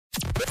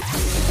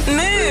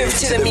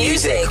to the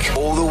music.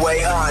 All the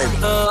way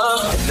home.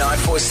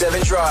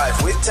 947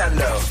 Drive with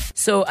Tando.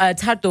 So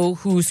Tato,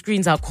 who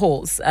screens our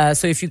calls,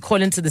 so if you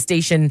call into the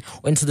station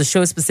or into the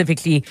show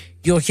specifically,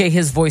 you'll hear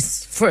his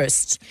voice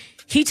first.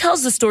 He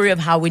tells the story of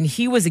how when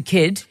he was a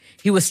kid,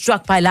 he was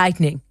struck by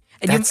lightning.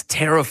 And That's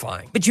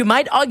terrifying. But you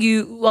might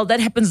argue, well, that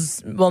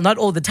happens, well, not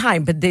all the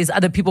time, but there's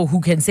other people who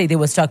can say they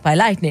were struck by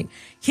lightning.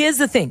 Here's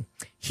the thing.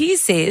 He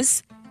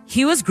says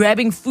he was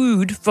grabbing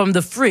food from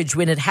the fridge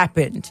when it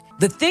happened.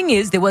 The thing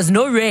is, there was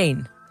no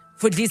rain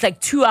for at least like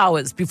 2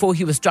 hours before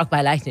he was struck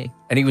by lightning.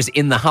 And he was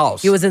in the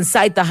house. He was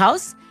inside the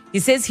house. He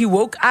says he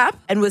woke up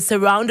and was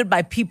surrounded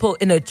by people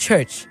in a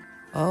church.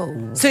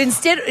 Oh. So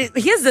instead,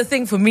 here's the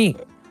thing for me.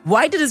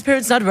 Why did his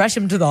parents not rush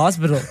him to the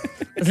hospital?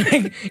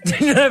 Like,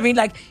 do you know what I mean?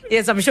 Like,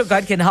 yes, I'm sure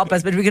God can help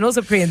us, but we can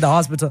also pray in the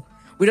hospital.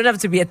 We don't have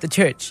to be at the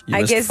church.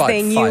 I guess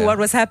they knew what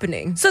was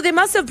happening. So they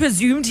must have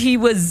presumed he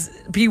was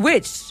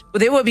bewitched. Or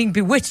they were being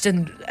bewitched,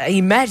 and I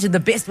imagine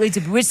the best way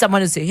to bewitch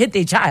someone is to hit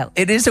their child.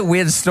 It is a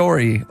weird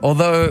story,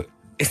 although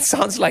it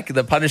sounds like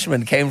the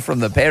punishment came from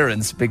the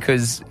parents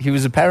because he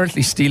was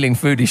apparently stealing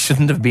food he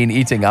shouldn't have been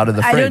eating out of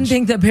the fridge. I don't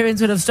think the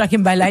parents would have struck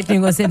him by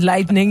lightning or sent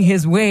lightning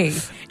his way.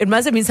 It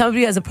must have been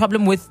somebody who has a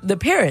problem with the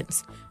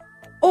parents.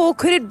 Or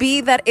could it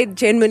be that it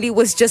genuinely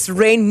was just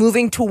rain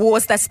moving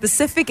towards that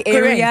specific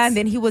area? Correct. And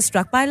then he was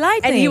struck by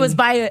lightning? And he was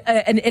by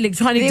an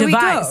electronic There we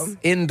device. go.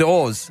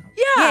 Indoors.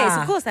 Yeah. Yes,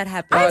 of course that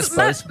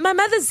happened. My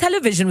mother's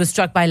television was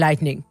struck by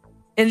lightning.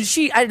 And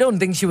I don't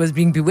think she was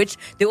being bewitched.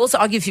 They also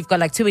argue if you've got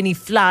like too many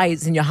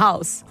flies in your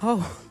house,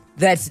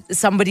 that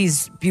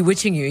somebody's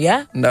bewitching you,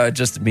 yeah? No, it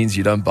just means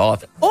you don't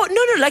bath. Oh,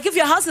 no, like if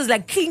your house is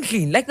like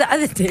clean, like the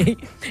other day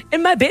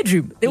in my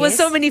bedroom, there were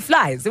so many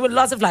flies. There were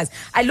lots of flies.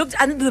 I looked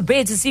under the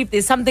bed to see if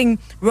there's something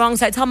wrong.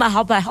 So I tell my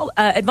helper,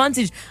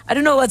 Advantage, I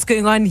don't know what's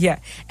going on here.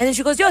 And then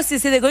she goes, yo,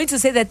 sis, they're going to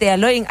say that they're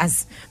annoying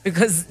us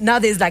because now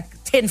there's like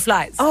 10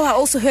 flies. Oh, I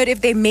also heard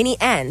if there are many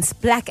ants,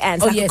 black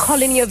ants, like a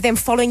colony of them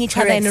following each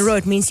other in a row,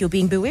 it means you're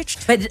being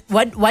bewitched. But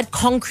what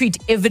concrete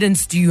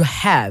evidence do you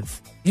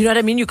have? You know what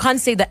I mean? You can't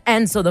say the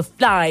ants or the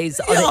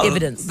flies are the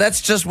evidence. That's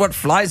just what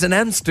flies and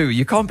ants do.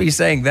 You can't be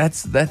saying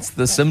that's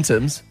the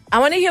symptoms. I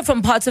want to hear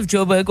from parts of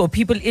Joburg or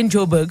people in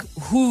Joburg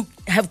who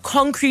have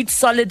concrete,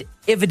 solid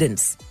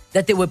evidence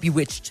that they were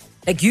bewitched.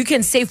 Like you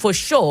can say for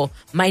sure,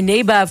 my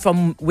neighbor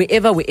from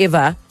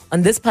wherever,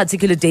 on this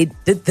particular day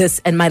did this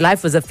and my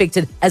life was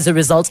affected as a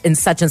result in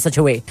such and such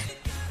a way.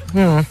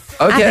 Okay,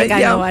 I think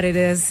I know what it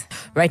is.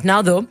 Right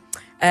now, though,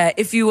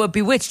 if you were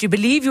bewitched, you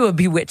believe you were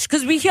bewitched.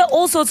 Because we hear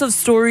all sorts of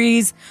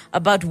stories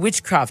about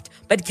witchcraft.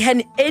 But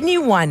can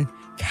anyone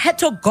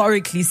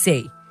categorically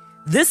say,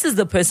 this is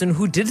the person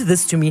who did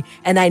this to me,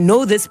 and I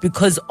know this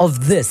because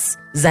of this?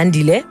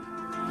 Zandile?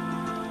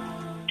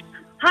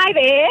 Hi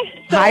there.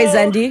 So Hi,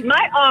 Zandi.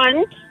 My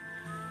aunt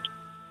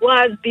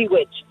was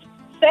bewitched.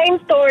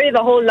 Same story,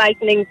 the whole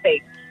lightning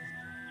thing.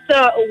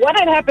 So what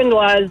had happened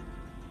was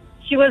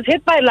she was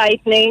hit by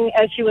lightning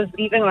as she was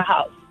leaving her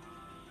house.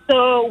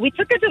 So we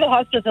took her to the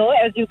hospital,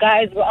 as you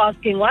guys were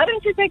asking, why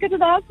don't you take her to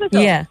the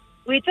hospital? Yeah.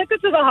 We took her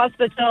to the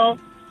hospital.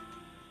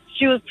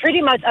 She was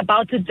pretty much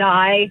about to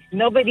die.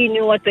 Nobody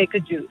knew what they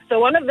could do. So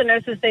one of the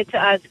nurses said to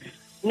us,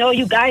 no,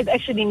 you guys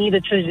actually need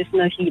a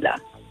traditional healer.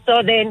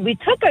 So then we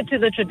took her to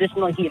the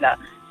traditional healer.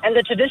 And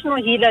the traditional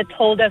healer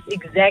told us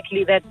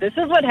exactly that this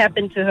is what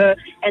happened to her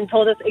and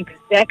told us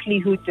exactly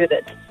who did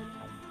it.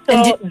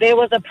 So there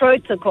was a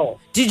protocol.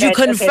 Did you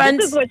confront? Okay,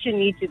 this is what you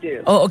need to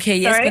do. Oh, okay.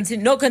 Yes, Sorry?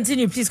 continue. No,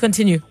 continue. Please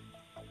continue.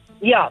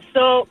 Yeah,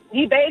 so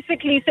he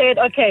basically said,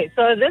 okay,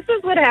 so this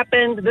is what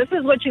happened. This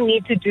is what you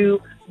need to do.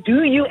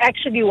 Do you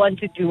actually want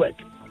to do it?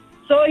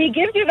 So he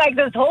gives you like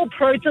this whole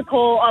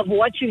protocol of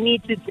what you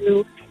need to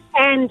do.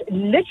 And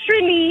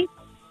literally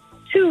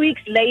 2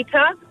 weeks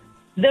later,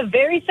 the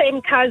very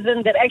same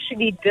cousin that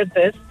actually did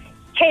this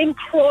came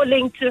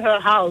crawling to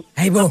her house,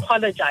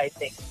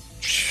 apologizing.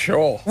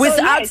 Sure.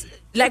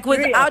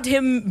 Without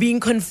him being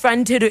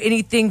confronted or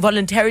anything,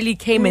 voluntarily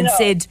came and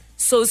said,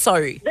 so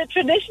sorry. The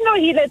traditional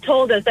healer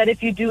told us that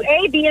if you do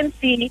A, B, and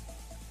C,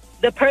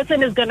 the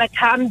person is going to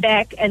come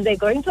back and they're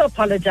going to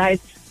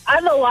apologize.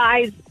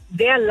 Otherwise,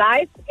 their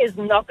life is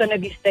not going to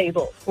be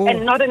stable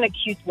and not in a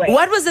cute way.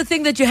 What was the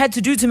thing that you had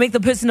to do to make the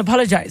person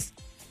apologize?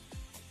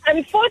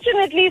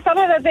 Unfortunately, some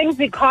of the things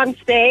we can't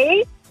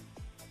say,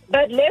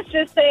 but let's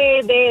just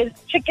say there's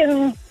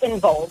chickens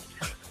involved.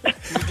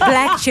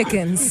 Black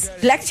chickens.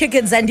 Black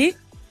chickens, Andy?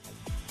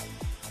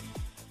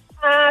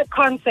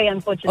 Can't say,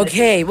 unfortunately.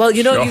 Okay, well,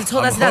 you Sure, you've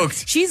told I'm us now.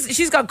 hooked.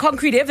 She's got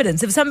concrete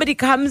evidence. If somebody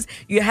comes,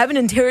 you haven't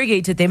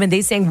interrogated them, and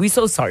they're saying, we're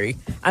so sorry.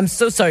 I'm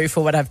so sorry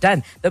for what I've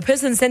done. The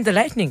person sent the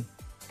lightning.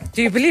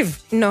 Do you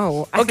believe?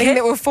 No, I think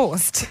they were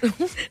forced. No,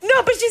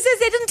 but she says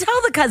they didn't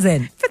tell the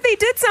cousin. But they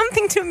did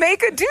something to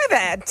make her do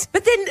that.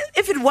 But then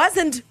if it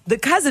wasn't the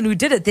cousin who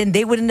did it, then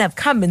they wouldn't have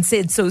come and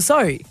said so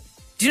sorry.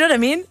 Do you know what I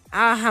mean?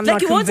 I'm like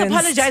not you won't convinced.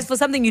 apologize for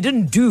something you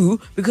didn't do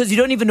because you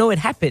don't even know it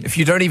happened. If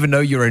you don't even know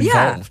you're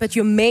involved. Yeah, But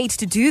you're made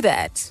to do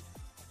that.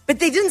 but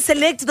they didn't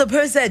select the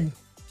person.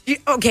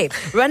 Okay,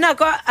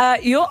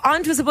 Ranako, your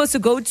aunt was supposed to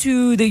go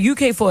to the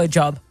UK for a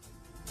job.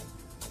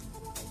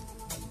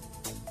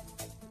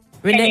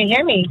 Can you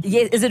hear me?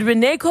 Yeah, is it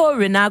Reneko or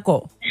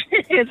Renako?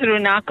 It's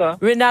Runako.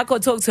 Renako,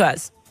 talk to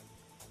us.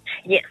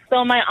 Yes.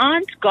 So my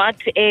aunt got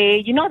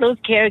those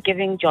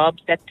caregiving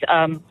jobs that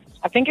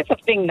I think it's a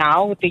thing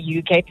now with the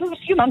UK. It was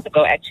a few months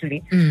ago,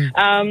 actually.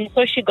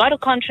 So she got a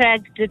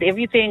contract, did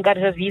everything, got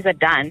her visa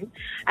done.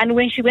 And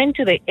when she went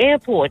to the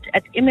airport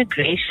at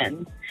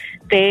immigration,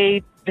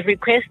 they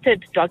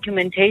requested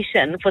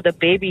documentation for the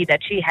baby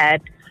that she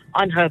had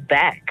on her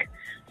back.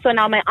 So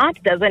now my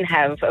aunt doesn't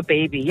have a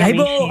baby. But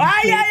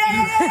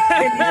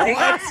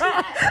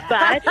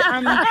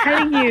I'm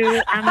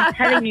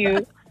telling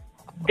you,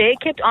 they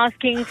kept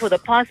asking for the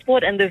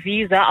passport and the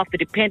visa of the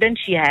dependent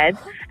she had,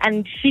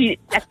 and she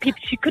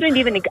couldn't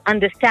even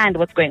understand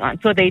what's going on.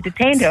 So they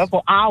detained her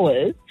for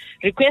hours,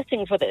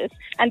 requesting for this.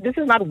 And this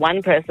is not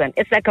one person;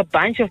 it's like a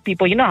bunch of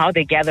people. You know how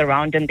they gather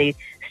around and they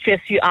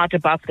stress you out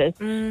about this.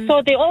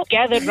 So they all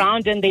gathered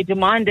around and they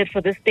demanded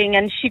for this thing,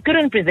 and she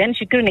couldn't present,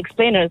 she couldn't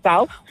explain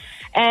herself,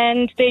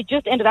 and they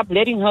just ended up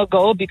letting her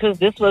go because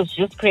this was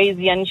just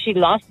crazy, and she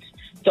lost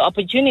the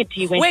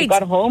opportunity when she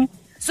got home.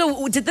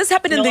 So did this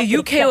happen in the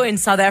UK or in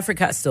South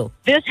Africa still?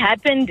 This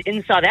happened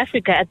in South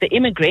Africa at the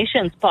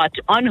immigration spot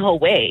on her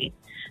way.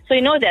 So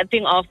you know that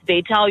thing of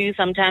they tell you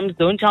sometimes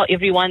don't tell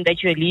everyone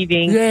that you're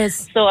leaving.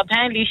 Yes. So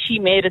apparently she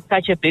made it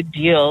such a big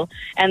deal,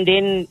 and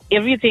then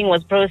everything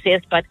was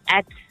processed. But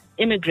at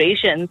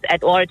immigrations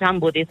at OR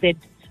Tambo, they said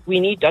we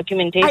need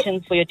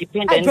documentation for your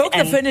dependent. I broke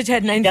the furniture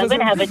at 9. She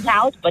doesn't have a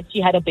child, but she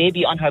had a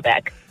baby on her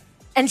back.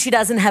 And she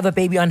doesn't have a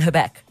baby on her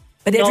back,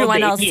 but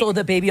everyone else saw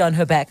the baby on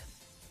her back.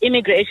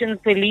 Immigration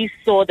police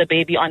saw the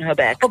baby on her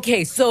back.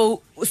 Okay,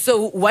 so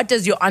what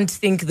does your aunt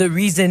think the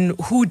reason?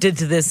 Who did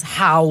this?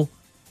 How?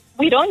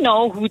 We don't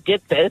know who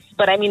did this,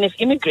 but I mean, if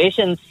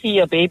immigration see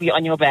a baby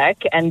on your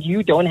back and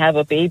you don't have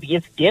a baby,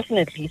 it's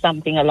definitely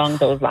something along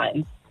those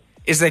lines.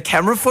 Is there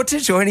camera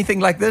footage or anything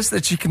like this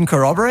that you can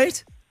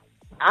corroborate?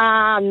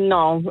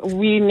 No,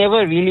 we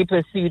never really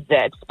pursued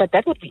that, but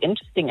that would be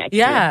interesting, actually.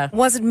 Yeah.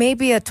 Was it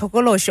maybe a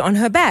tokoloshi on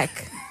her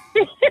back?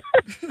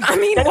 I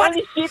mean, that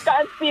only she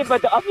can't see,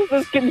 but the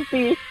officers can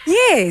see.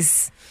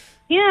 Yes.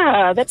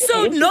 Yeah, that's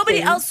so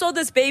nobody else saw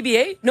this baby,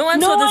 eh? No one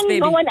saw this baby.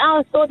 No one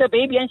else saw the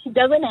baby, and she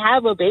doesn't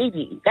have a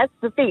baby. That's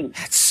the thing.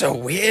 That's so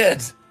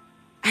weird.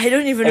 I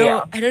don't even know.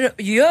 Yeah. I don't know.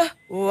 Yeah?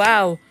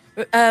 Wow.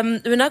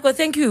 Renako,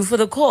 thank you for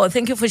the call.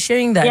 Thank you for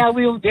sharing that. Yeah,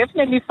 we will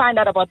definitely find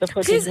out about the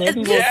footage.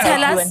 Please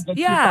tell us.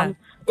 Yeah.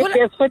 If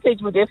there's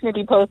footage, we'll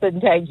definitely post it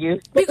and tag you.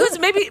 Because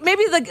maybe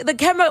the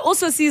camera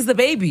also sees the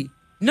baby.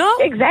 No?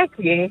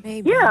 Exactly.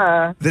 Maybe.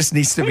 Yeah. This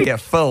needs to be a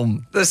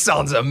film. This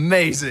sounds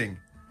amazing.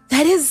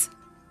 That is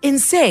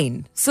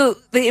insane. So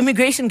the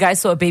immigration guy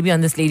saw a baby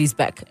on this lady's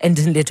back and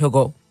didn't let her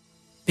go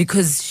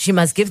because she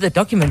must give the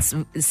documents,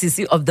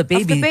 Sisi, of the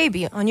baby. Of the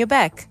baby on your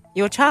back.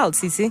 Your child,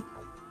 Sisi.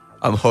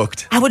 I'm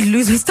hooked. I would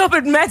lose. Stop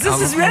it, Matt.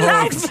 This is real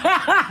life.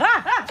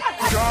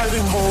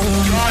 Driving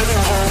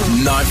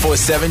home.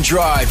 947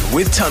 Drive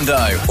with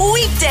Tundo.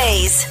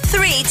 Weekdays,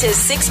 3 to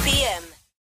 6 p.m.